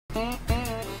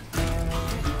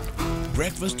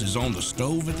Breakfast is on the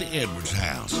stove at the Edwards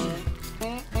house.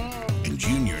 And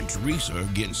Junior and Theresa are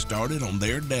getting started on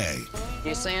their day.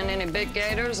 You seeing any big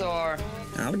gators or?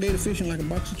 Alligator fishing like a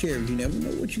box of cherries. You never know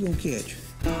what you're gonna catch.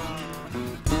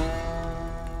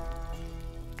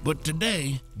 But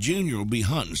today, Junior will be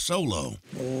hunting solo.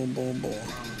 Oh, boy.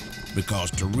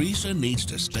 Because Theresa needs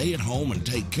to stay at home and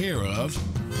take care of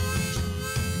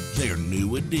their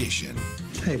new addition.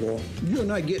 Hey, boy, you're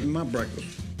not getting my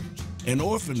breakfast. An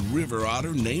orphaned river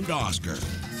otter named Oscar.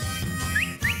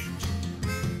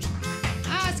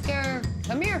 Oscar,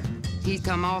 come here. He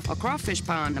come off a crawfish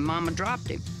pond and Mama dropped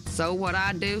him. So what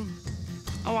I do?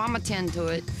 Oh, I'm attend to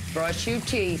it. Brush your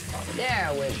teeth. There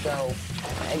we go.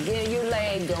 And get your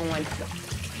leg going.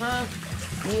 Huh?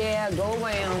 Yeah, go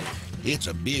around. It's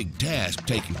a big task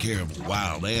taking care of a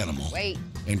wild animal. Wait.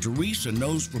 And Theresa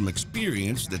knows from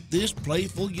experience that this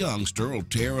playful youngster will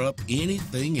tear up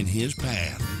anything in his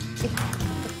path.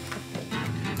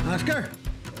 Oscar,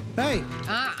 hey.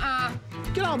 Uh-uh.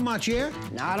 Get off my chair.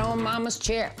 Not on Mama's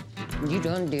chair. You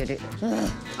done did it.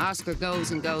 Oscar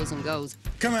goes and goes and goes.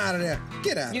 Come out of there.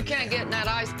 Get out. You can't get in that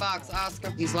icebox,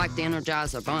 Oscar. He's like the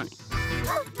Energizer Bunny.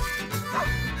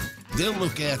 They'll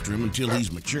look after him until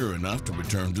he's mature enough to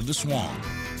return to the swamp.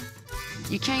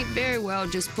 You can't very well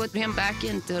just put him back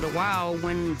into the wild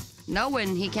when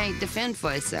knowing he can't defend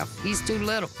for himself. He's too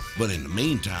little. But in the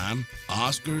meantime,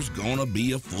 Oscar's gonna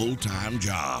be a full-time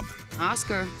job.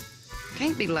 Oscar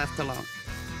can't be left alone.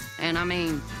 And I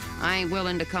mean, I ain't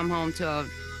willing to come home to a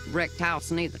wrecked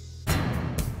house neither.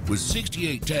 With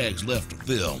 68 tags left to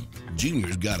fill,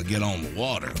 Junior's got to get on the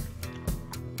water.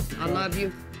 I love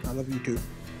you. I love you too.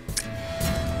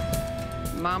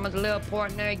 Mama's little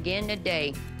partner again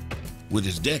today. With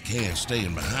his deckhand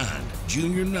staying behind,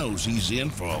 Junior knows he's in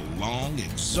for a long,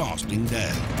 exhausting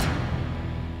day.